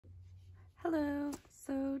Hello!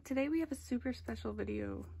 So today we have a super special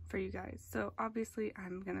video for you guys. So obviously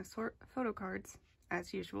I'm gonna sort photo cards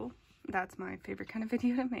as usual. That's my favorite kind of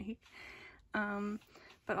video to make.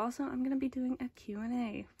 But also I'm gonna be doing a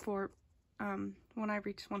Q&A for when I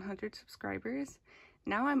reach 100 subscribers.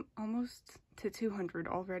 Now I'm almost to 200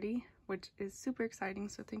 already, which is super exciting,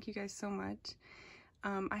 so thank you guys so much.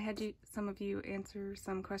 I had some of you answer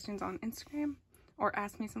some questions on Instagram, or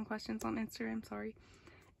ask me some questions on Instagram, sorry.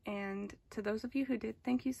 And to those of you who did,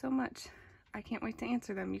 thank you so much. I can't wait to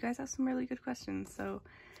answer them. You guys have some really good questions, so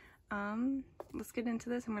let's get into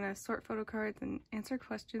this. I'm gonna sort photo cards and answer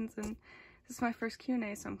questions, and this is my first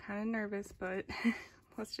Q&A, so I'm kind of nervous, but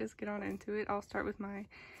let's just get on into it. I'll start with my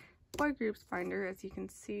boy groups binder, as you can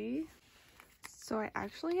see. So I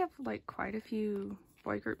actually have like quite a few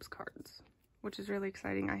boy groups cards, which is really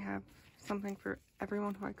exciting. I have something for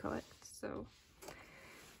everyone who I collect, so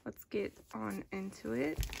let's get on into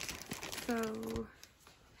it.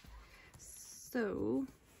 So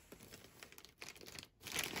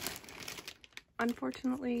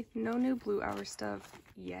unfortunately, no new Blue Hour stuff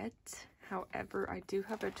yet. However, I do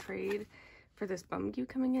have a trade for this Bumgyu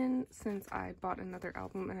coming in since I bought another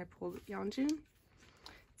album and I pulled Yeonjun.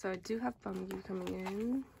 So I do have Bumgyu coming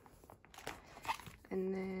in.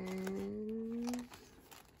 And then we'll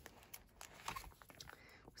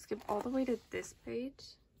skip all the way to this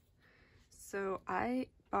page. So I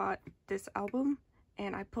bought this album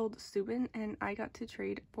and I pulled Soobin and I got to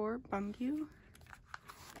trade for Bumgyu.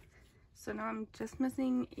 So now I'm just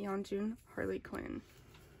missing Yeonjun, Harley Quinn.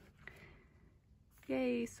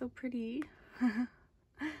 Yay, so pretty.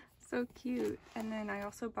 So cute. And then I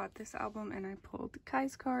also bought this album and I pulled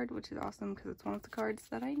Kai's card, which is awesome because it's one of the cards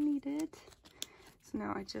that I needed. So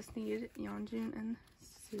now I just need Yeonjun and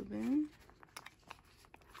Soobin.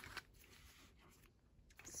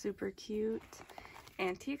 Super cute.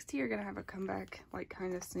 And TXT are gonna have a comeback like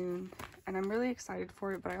kind of soon, and I'm really excited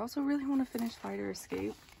for it, but I also really want to finish Fighter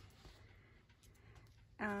Escape.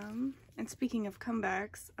 And speaking of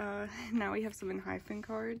comebacks, now we have some ENHYPEN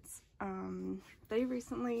cards. They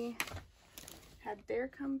recently had their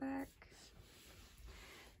comeback,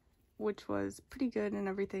 which was pretty good and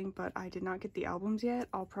everything, but I did not get the albums yet.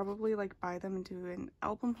 I'll probably like buy them and do an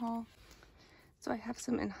album haul. So I have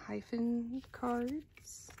some ENHYPEN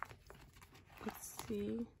cards. Let's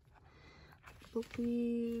see. I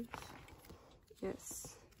believe,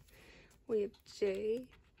 yes, we have Jay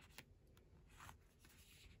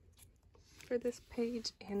for this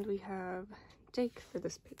page, and we have Jake for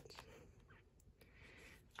this page.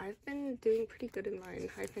 I've been doing pretty good in my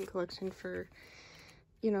ENHYPEN collection for,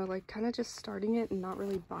 you know, like kind of just starting it and not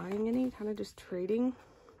really buying any, kind of just trading.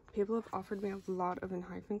 People have offered me a lot of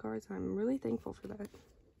ENHYPEN cards, and I'm really thankful for that.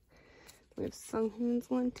 We have Sunghoon's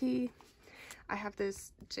Lenti. I have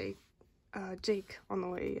this Jake on the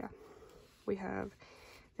way, yeah. We have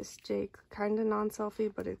this Jake, kind of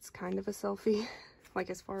non-selfie, but it's kind of a selfie, like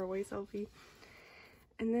as far away selfie.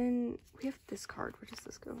 And then we have this card. Where does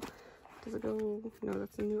this go? Does it go? No,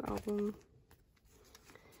 that's a new album.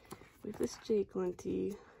 We have this Jake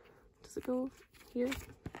Lenti. Does it go here?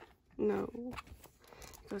 No.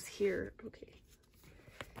 It goes here. Okay.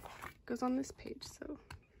 It goes on this page, so.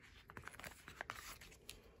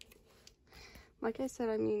 Like I said,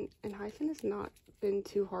 I mean, ENHYPEN has not been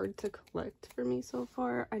too hard to collect for me so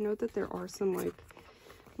far. I know that there are some, like,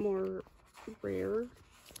 more rare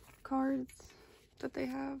cards that they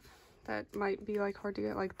have that might be, like, hard to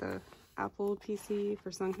get, like the Apple PC for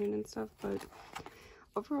Sunghoon and stuff, but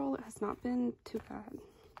overall it has not been too bad.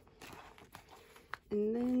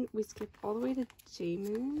 And then we skip all the way to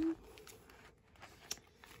Jaemin,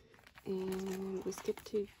 and we skip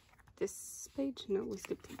to this page. No, we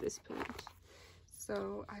skip to this page.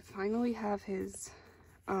 So I finally have his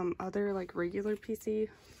other like regular PC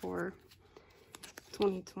for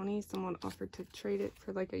 2020. Someone offered to trade it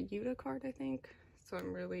for like a Yuta card, I think. So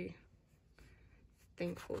I'm really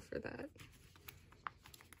thankful for that.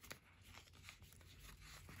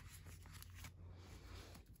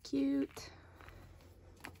 Cute.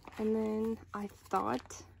 And then I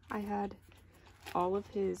thought I had all of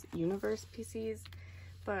his Universe PCs,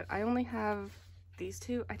 but I only have these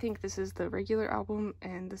two. I think this is the regular album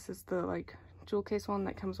and this is the like jewel case one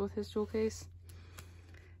that comes with his jewel case.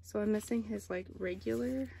 So I'm missing his like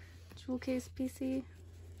regular jewel case PC.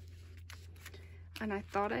 And I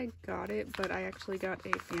thought I got it, but I actually got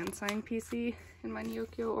a fan sign PC in my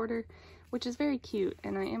Nyokyo order, which is very cute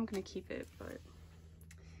and I am gonna keep it, but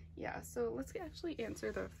yeah. So let's actually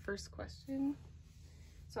answer the first question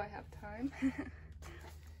so I have time.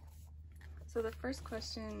 So the first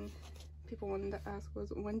question people wanted to ask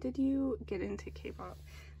was, when did you get into K-pop?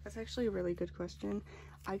 That's actually a really good question.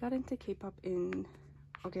 I got into K-pop in,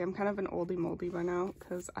 okay, I'm kind of an oldie moldy by now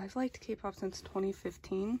because I've liked K-pop since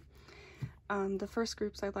 2015. The first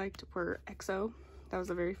groups I liked were EXO, that was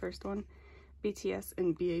the very first one, BTS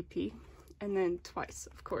and BAP, and then TWICE,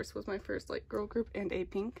 of course, was my first like girl group, and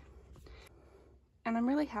A-Pink. And I'm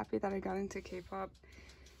really happy that I got into K-pop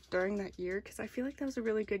during that year because I feel like that was a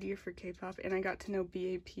really good year for K-pop, and I got to know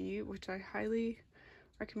BAP, which I highly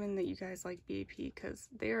recommend that you guys like BAP because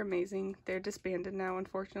they are amazing. They're disbanded now,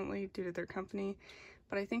 unfortunately, due to their company,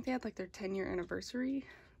 but I think they had like their 10-year anniversary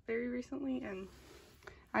very recently, and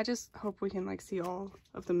I just hope we can like see all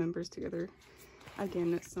of the members together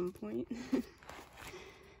again at some point.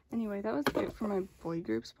 Anyway, that was it for my boy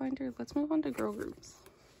groups binder. Let's move on to girl groups.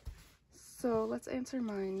 So let's answer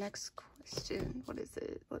my next question. What is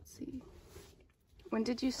it? Let's see. When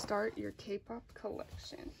did you start your K-pop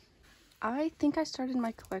collection? I think I started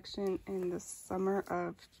my collection in the summer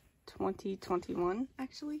of 2021,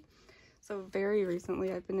 actually. So very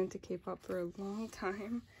recently. I've been into K-pop for a long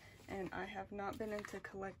time, and I have not been into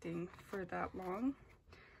collecting for that long.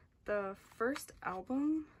 The first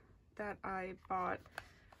album that I bought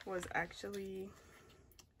was actually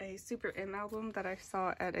a Super M album that I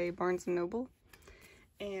saw at a Barnes & Noble,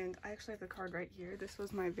 and I actually have the card right here. This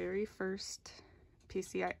was my very first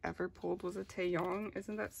PC I ever pulled, was a Taeyong.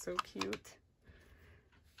 Isn't that so cute?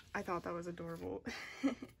 I thought that was adorable.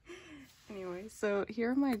 Anyway, so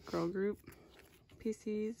here are my girl group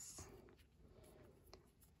PCs.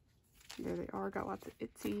 There they are. Got lots of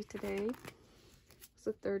ITZY today. What's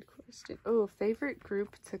the third question? Oh, favorite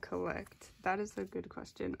group to collect. That is a good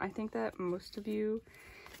question. I think that most of you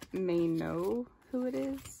may know who it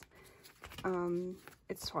is.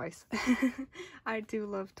 It's TWICE. I do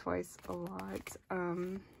love TWICE a lot.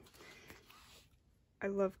 I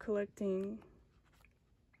love collecting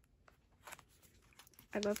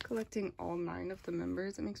all 9 of the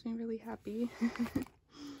members. It makes me really happy.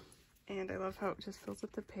 And I love how it just fills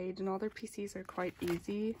up the page, and all their PCs are quite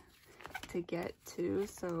easy to get to,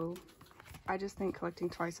 so I just think collecting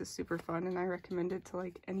TWICE is super fun, and I recommend it to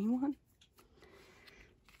like anyone.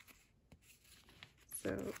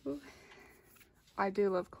 So I do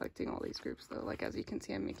love collecting all these groups though. Like, as you can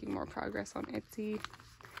see, I'm making more progress on ITZY,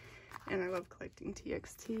 and I love collecting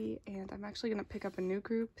TXT, and I'm actually going to pick up a new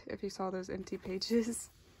group. If you saw those empty pages,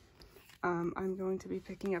 I'm going to be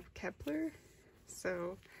picking up Kep1er,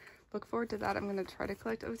 so look forward to that. I'm going to try to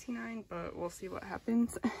collect OT9, but we'll see what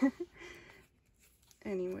happens.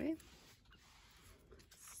 Anyway,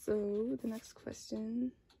 so the next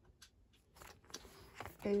question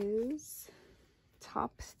is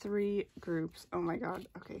top 3 groups. Oh my god,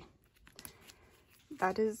 okay.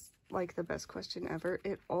 That is like the best question ever.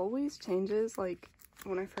 It always changes. Like,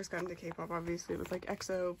 when I first got into K-pop, obviously it was like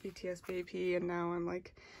EXO, BTS, BAP, and now I'm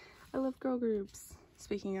like, I love girl groups.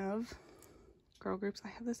 Speaking of girl groups, I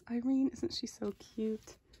have this Irene. Isn't she so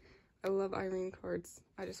cute? I love Irene cards.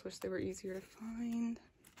 I just wish they were easier to find.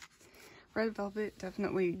 Red Velvet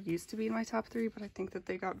definitely used to be in my top 3, but I think that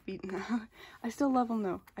they got beaten out. I still love them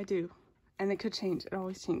though. I do. And it could change. It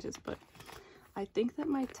always changes. But I think that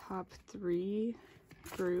my top 3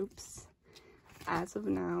 groups as of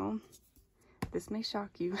now, this may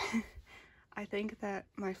shock you. I think that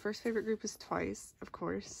my first favorite group is TWICE, of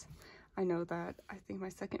course. I know that. I think my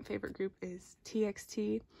second favorite group is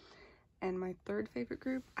TXT. And my third favorite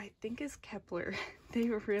group, I think, is Kep1er. They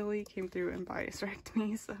really came through and bias ranked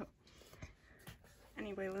me, so.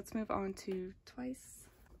 Anyway, let's move on to TWICE.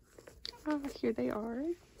 Oh, here they are.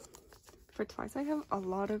 For TWICE, I have a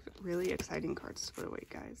lot of really exciting cards to put away,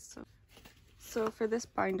 guys. So for this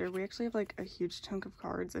binder, we actually have like a huge chunk of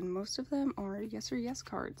cards, and most of them are yes or yes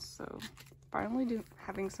cards. So finally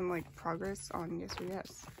having some like progress on yes or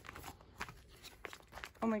yes.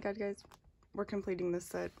 Oh my god, guys, we're completing this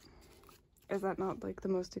set. Is that not like the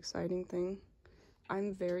most exciting thing?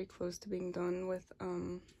 I'm very close to being done with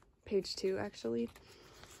page 2, actually.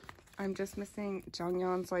 I'm just missing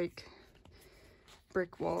Jonghyun's like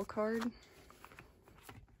brick wall card.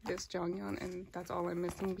 This Jonghyun, and that's all I'm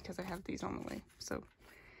missing because I have these on the way. So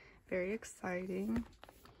very exciting.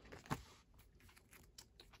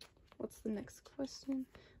 What's the next question?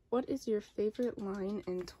 What is your favorite line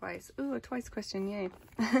in TWICE? Ooh, a TWICE question, yay.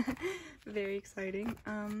 Very exciting.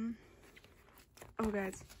 Oh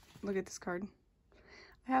guys, look at this card.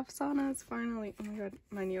 I have Sana's finally. Oh my god,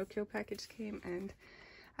 my Neokyo package came, and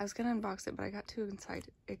I was gonna unbox it, but I got too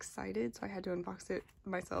excited, so I had to unbox it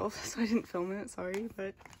myself, so I didn't film it, sorry.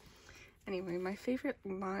 But anyway, my favorite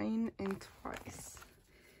line in TWICE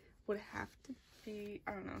would have to be,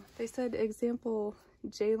 I don't know, they said example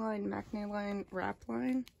J line, Maknae line, rap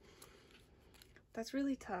line. That's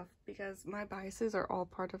really tough because my biases are all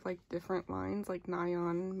part of like different lines, like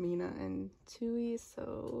Nayeon, Mina, and Tui,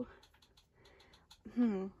 so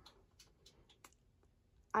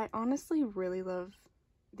I honestly really love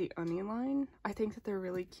the Onion line. I think that they're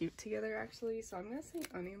really cute together actually, so I'm gonna say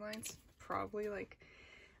Onion line's probably like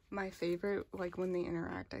my favorite. Like when they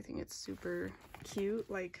interact, I think it's super cute.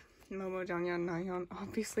 Like Momo, Janya, and Nayeon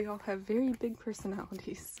obviously all have very big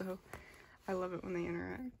personalities, so I love it when they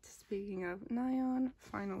interact. Speaking of Nayeon,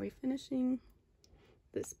 finally finishing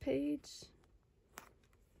this page.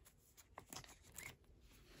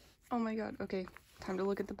 Oh my god, okay, time to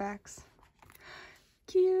look at the backs.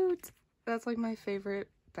 Cute! That's like my favorite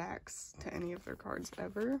backs to any of their cards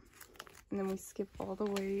ever. And then we skip all the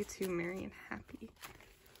way to Merry and Happy.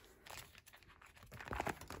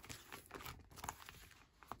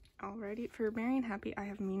 Alrighty, for Merry and Happy, I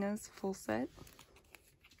have Mina's full set.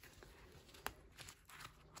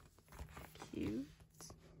 Cute.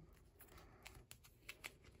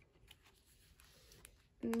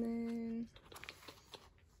 And then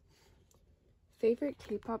favorite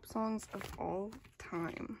K-pop songs of all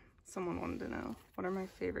time. Someone wanted to know, what are my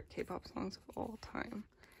favorite K-pop songs of all time?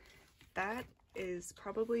 That is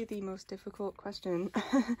probably the most difficult question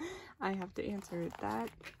I have to answer. That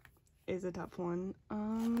is a tough one.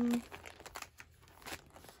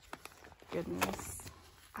 Goodness.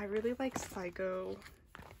 I really like Psycho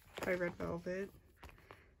by Red Velvet.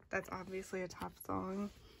 That's obviously a top song.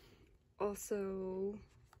 Also,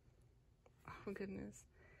 oh goodness,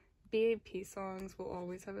 BAP songs will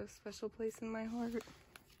always have a special place in my heart.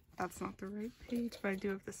 That's not the right page, but I do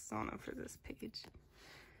have the Sana for this page.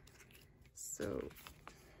 So,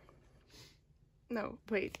 no,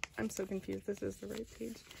 wait, I'm so confused. This is the right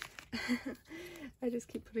page. I just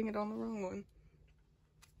keep putting it on the wrong one.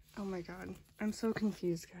 Oh my god, I'm so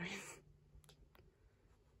confused, guys.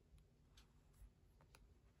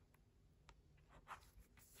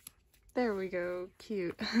 There we go,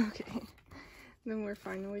 cute. Okay, then we're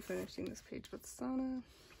finally finishing this page with Sana.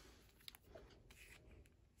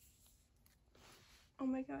 Oh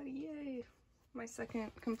my god, yay! My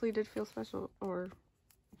second completed Feel Special, or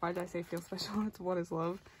why did I say Feel Special? It's What Is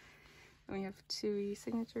Love. And we have Tui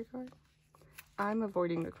signature card. I'm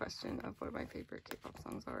avoiding the question of what my favorite K-pop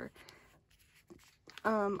songs are.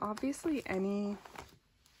 Obviously any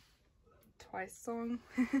Twice song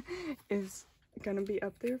is gonna be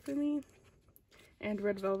up there for me. And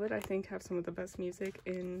Red Velvet, I think, have some of the best music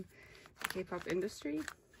in the K-pop industry,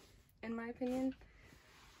 in my opinion.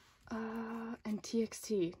 And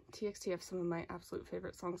TXT. TXT have some of my absolute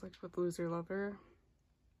favorite songs, like with Loser Lover.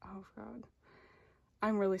 Oh god.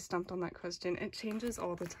 I'm really stumped on that question. It changes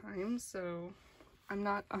all the time, so I'm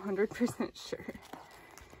not 100% sure.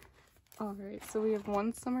 Alright, so we have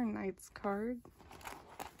one Summer Nights card.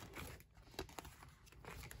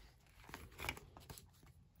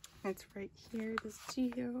 It's right here, this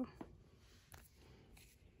Jihyo.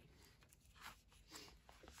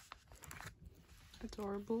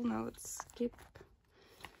 Adorable. Now let's skip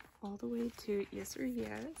all the way to Yes or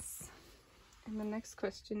Yes. And the next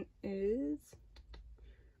question is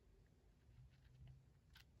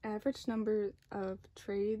average number of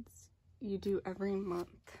trades you do every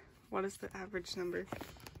month. What is the average number?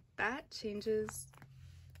 That changes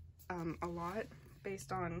a lot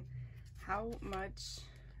based on how much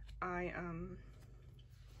I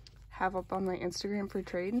have up on my Instagram for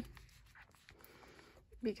trade,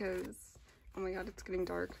 because oh my god, it's getting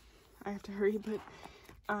dark. I have to hurry, but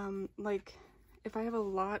like if I have a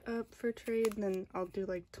lot up for trade, then I'll do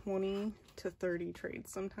like 20 to 30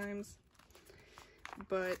 trades sometimes.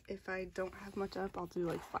 But if I don't have much up, I'll do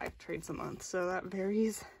like 5 trades a month. So that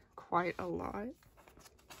varies quite a lot.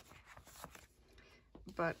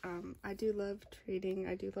 But I do love trading.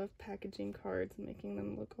 I do love packaging cards and making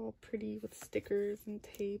them look all pretty with stickers and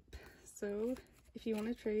tape. So if you want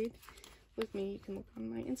to trade with me, you can look on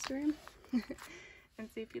my Instagram and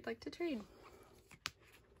see if you'd like to trade.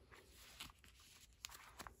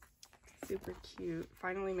 Super cute.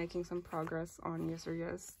 Finally making some progress on Yes or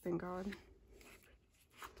Yes, thank god.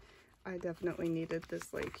 I definitely needed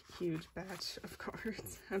this like huge batch of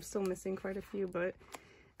cards. I'm still missing quite a few, but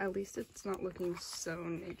at least it's not looking so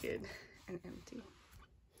naked and empty.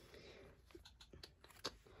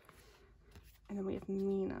 And then we have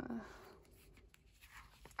Mina.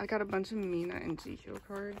 I got a bunch of Mina and Jihyo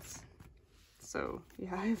cards. So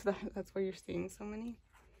yeah, if that's why you're seeing so many.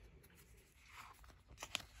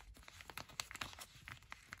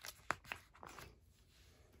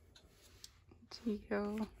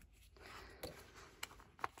 Jihyo.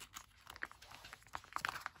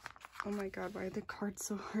 Oh my god, why are the cards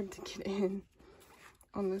so hard to get in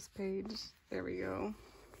on this page? There we go.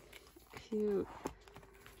 Cute.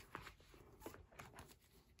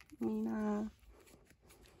 Mina.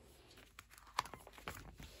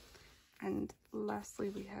 And lastly,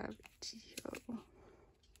 we have Jihyo. Oh,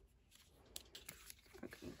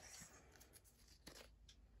 goodness.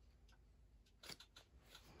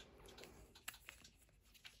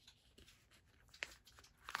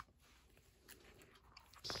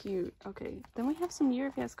 Cute. Okay, then we have some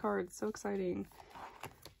Year Guest cards. So exciting.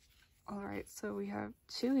 Alright, so we have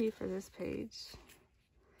Chewy for this page.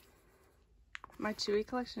 My Chewy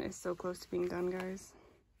collection is so close to being done, guys.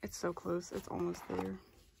 It's so close. It's almost there.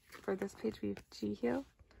 For this page, we have Jihyo.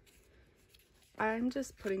 I'm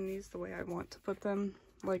just putting these the way I want to put them.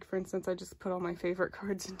 Like, for instance, I just put all my favorite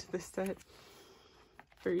cards into this set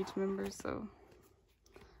for each member, so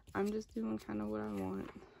I'm just doing kind of what I want.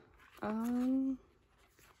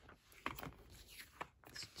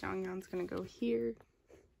 Jonghyun's gonna go here.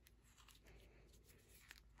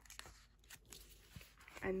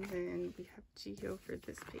 And then we have Jihyo for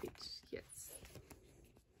this page. Yes.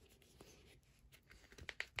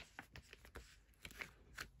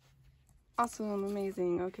 Awesome,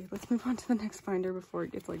 amazing. Okay, let's move on to the next binder before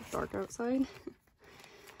it gets like dark outside.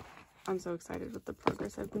 I'm so excited with the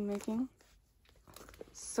progress I've been making.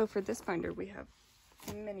 So for this binder, we have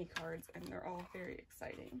many cards and they're all very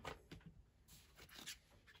exciting.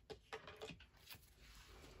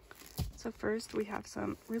 So first we have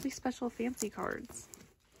some really special fancy cards.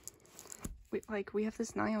 We have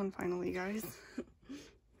this Nayeon finally, guys.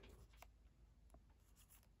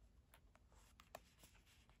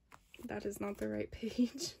 That is not the right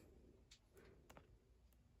page.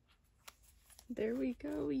 There we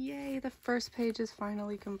go. Yay, the first page is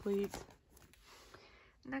finally complete.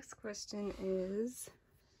 Next question is,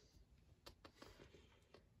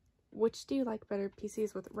 which do you like better,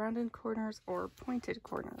 PCs with rounded corners or pointed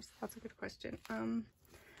corners? That's a good question.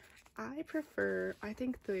 I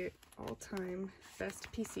think the all-time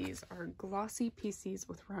best PCs are glossy PCs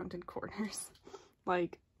with rounded corners.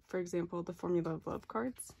 Like, for example, the Formula of Love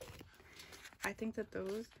cards. I think that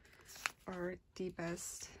those are the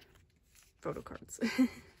best photo cards,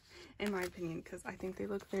 in my opinion, because I think they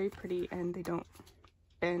look very pretty and they don't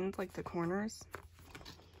bend like the corners.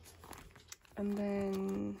 And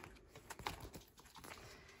then,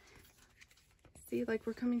 see, like,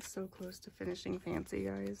 we're coming so close to finishing Fancy,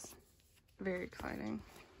 guys. Very exciting.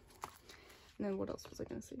 And then what else was I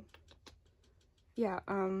gonna see? Yeah,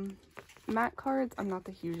 matte cards I'm not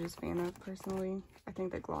the hugest fan of personally. I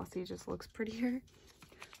think that glossy just looks prettier.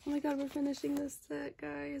 Oh my god, we're finishing this set,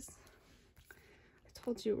 guys. I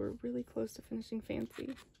told you we're really close to finishing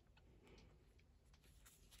Fancy.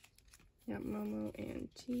 Yeah, Momo and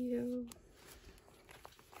Jihyo.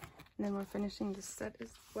 And then we're finishing the set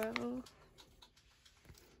as well.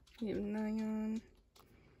 We have Nayeon.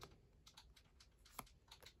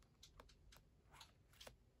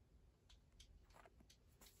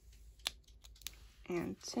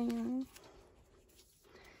 And Chaeyoung.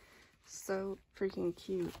 So freaking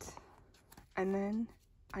cute. And then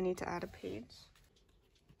I need to add a page.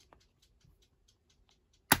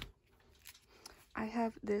 I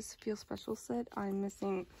have this Feel Special set. I'm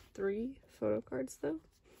missing 3 photo cards though.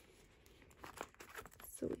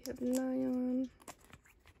 So we have Nayeon,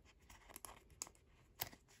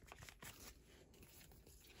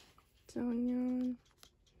 Jonghyun,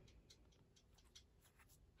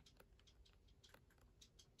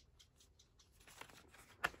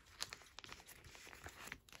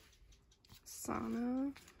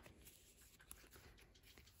 Sana,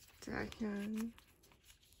 Dahyun,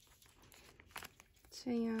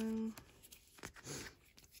 Chaeyoung,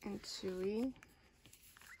 and Chewy.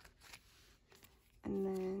 And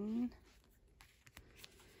then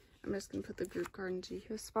I'm just gonna put the group card in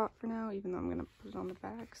Jihyo's spot for now, even though I'm gonna put it on the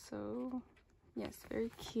back. So yes,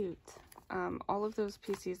 very cute. All of those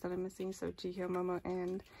PCs that I'm missing, so Jihyo, Momo,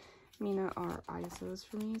 and Mina, are ISOs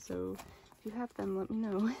for me. So if you have them, let me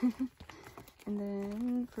know. And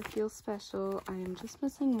then for Feel Special, I am just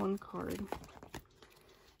missing 1 card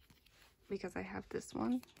because I have this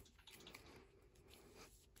one.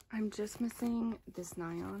 I'm just missing this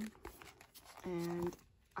Nayeon, and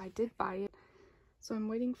I did buy it, so I'm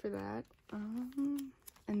waiting for that. And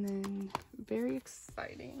then very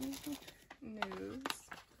exciting news,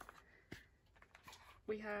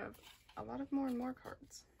 we have a lot of more and more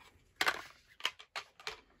cards.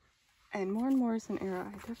 And more is an era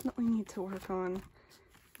I definitely need to work on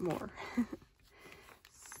more.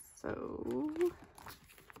 So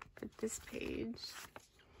for this page,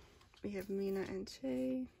 we have Mina and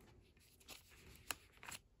Chae.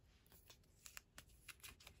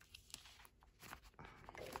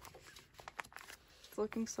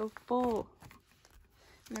 looking so full.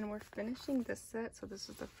 And then we're finishing this set, so this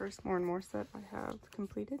is the first More and More set I have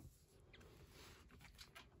completed.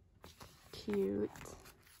 Cute.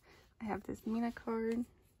 I have this Mina card,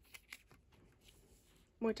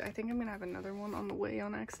 which I think I'm gonna have another one on the way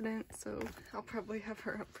on accident, so I'll probably have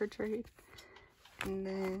her up for trade. And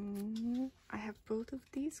then I have both of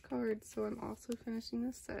these cards, so I'm also finishing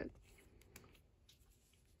this set,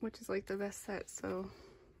 which is like the best set, so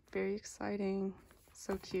very exciting.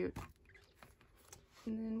 So cute.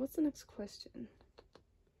 And then what's the next question?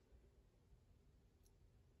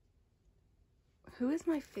 Who is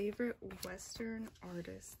my favorite Western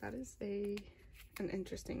artist? That is an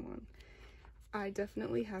interesting one. I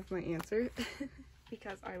definitely have my answer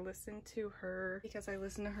because I listen to her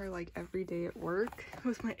like every day at work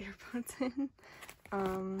with my AirPods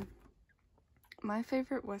in. My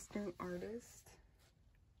favorite Western artist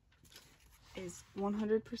is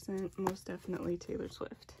 100% most definitely Taylor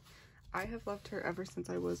Swift. I have loved her ever since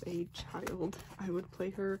I was a child. I would play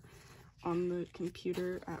her on the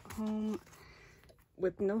computer at home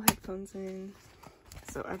with no headphones in,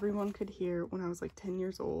 so everyone could hear when I was like 10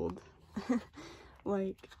 years old.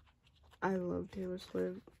 Like, I love Taylor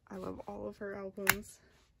Swift. I love all of her albums.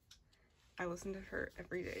 I listen to her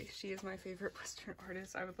every day. She is my favorite Western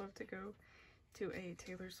artist. I would love to go to a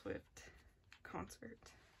Taylor Swift concert.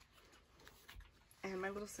 And my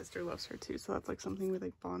little sister loves her too, so that's like something we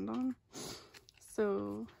like bond on.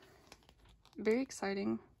 So very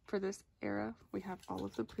exciting for this era. We have all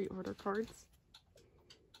of the pre-order cards.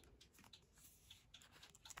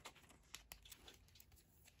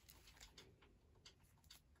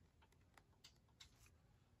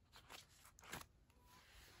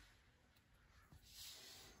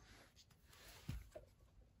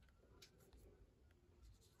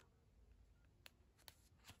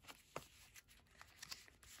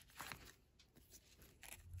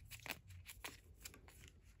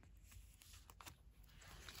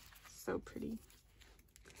 So pretty.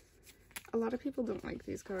 A lot of people don't like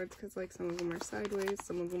these cards because like some of them are sideways,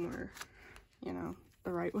 some of them are, you know,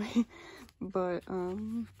 the right way, but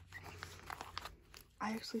I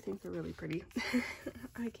actually think they're really pretty.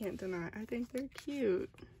 I can't deny, I think they're cute.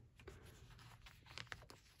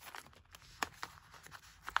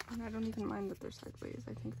 And I don't even mind that they're sideways.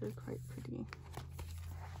 I think they're quite pretty.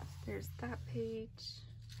 There's that page.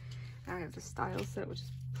 And I have the style set, which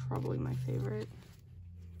is probably my favorite.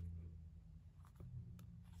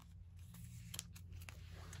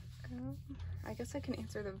 I guess I can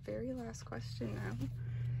answer the very last question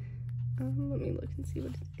now. Let me look and see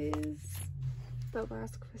what it is. The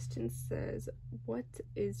last question says, what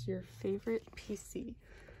is your favorite PC?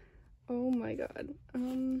 Oh my god.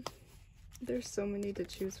 There's so many to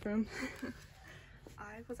choose from.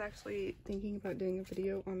 I was actually thinking about doing a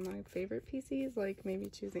video on my favorite PCs, like maybe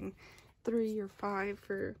choosing 3 or 5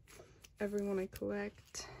 for everyone I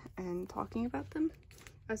collect and talking about them.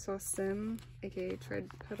 I saw Sim, aka Tread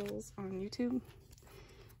Pedals, on YouTube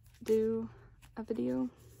do a video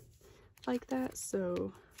like that,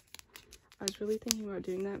 so I was really thinking about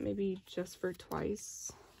doing that, maybe just for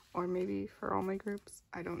twice or maybe for all my groups.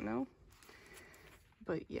 I don't know,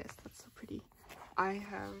 but yes, that's so pretty. I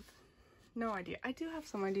have no idea. I do have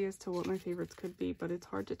some ideas to what my favorites could be, but it's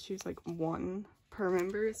hard to choose like one per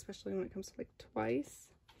member, especially when it comes to like twice.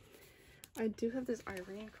 I do have this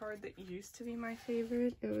Irene card that used to be my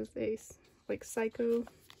favorite. It was a like Psycho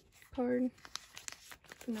card,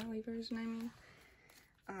 finale version, I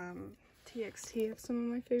mean. TXT have some of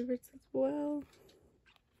my favorites as well.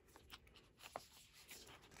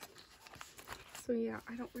 So yeah,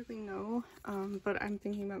 I don't really know, but I'm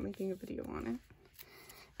thinking about making a video on it,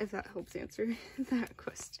 if that helps answer that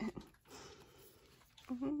question.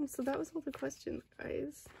 So that was all the questions,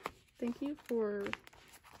 guys. Thank you for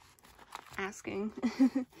asking.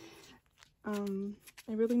 It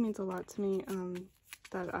really means a lot to me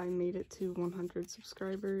that I made it to 100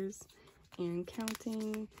 subscribers and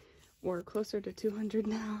counting. We're closer to 200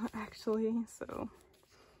 now, actually, so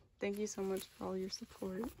thank you so much for all your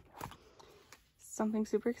support. Something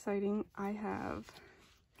super exciting, I have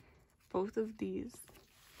both of these,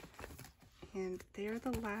 and they are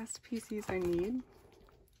the last PCs I need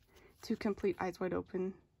to complete Eyes Wide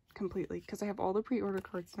Open completely, because I have all the pre-order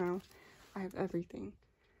cards now. I have everything.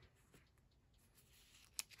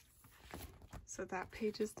 So that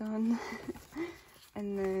page is done.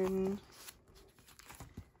 And then,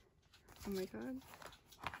 oh my god,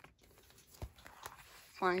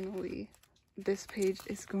 finally this page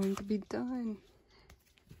is going to be done.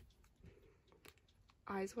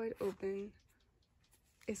 Eyes Wide Open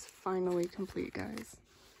is finally complete, guys.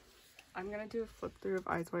 I'm gonna do a flip through of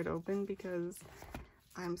Eyes Wide Open because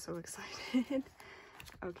I'm so excited.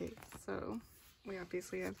 Okay, so we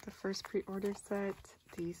obviously have the first pre-order set,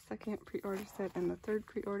 the second pre-order set, and the third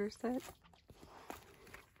pre-order set.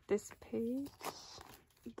 This page,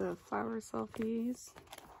 the flower selfies,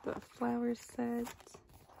 the flower set,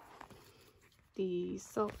 the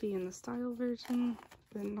selfie in the style version,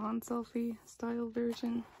 the non-selfie style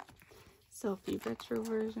version, selfie retro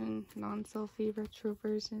version, non-selfie retro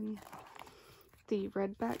version, the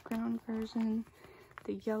red background version,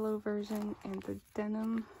 the yellow version, and the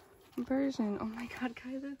denim version. Oh my god,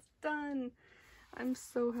 guys, it's done! I'm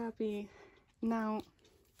so happy. Now,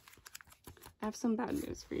 I have some bad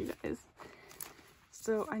news for you guys.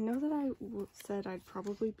 So, I know that I said I'd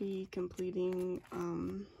probably be completing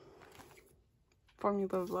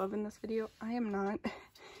Formula of Love in this video. I am not.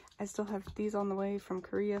 I still have these on the way from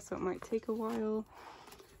Korea, so it might take a while.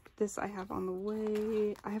 This I have on the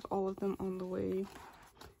way. I have all of them on the way,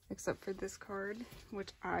 except for this card, which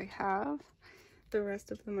I have. The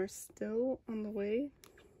rest of them are still on the way.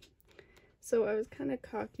 So I was kind of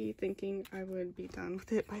cocky thinking I would be done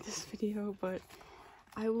with it by this video, but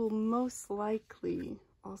I will most likely,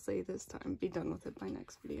 I'll say this time, be done with it by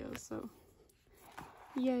next video. So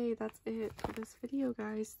yay, that's it for this video,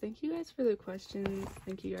 guys. Thank you guys for the questions.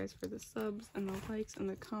 Thank you guys for the subs and the likes and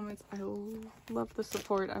the comments. I love the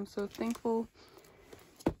support. I'm so thankful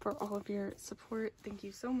for all of your support. Thank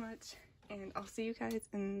you so much, and I'll see you guys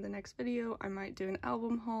in the next video. I might do an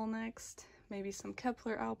album haul next, maybe some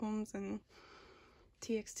Kepler albums and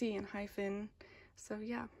TXT and Hyphen. So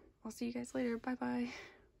yeah, I'll see you guys later. Bye bye.